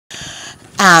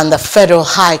And the Federal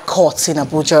High Court in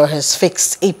Abuja has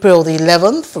fixed April the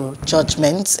 11th for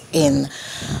judgment in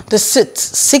the suit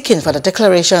seeking for the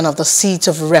declaration of the seat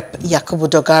of Rep Yakubu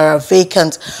Dogara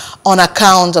vacant on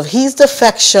account of his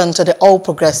defection to the All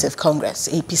Progressive Congress,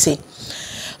 APC.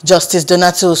 Justice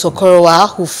Donatus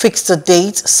Okorowa, who fixed the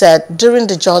date, said during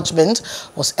the judgment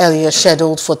was earlier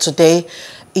scheduled for today,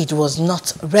 it was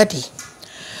not ready.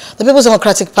 The People's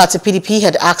Democratic Party (PDP)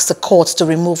 had asked the court to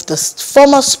remove the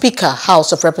former Speaker,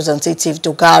 House of Representatives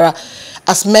Dogara,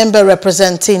 as member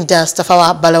representing the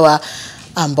Stafawa Balewa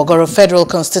and Bogoro Federal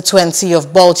Constituency of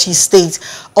Bauchi State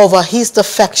over his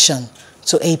defection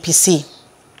to APC.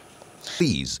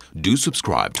 Please do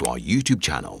subscribe to our YouTube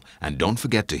channel and don't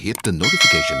forget to hit the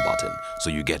notification button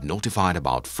so you get notified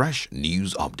about fresh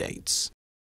news updates.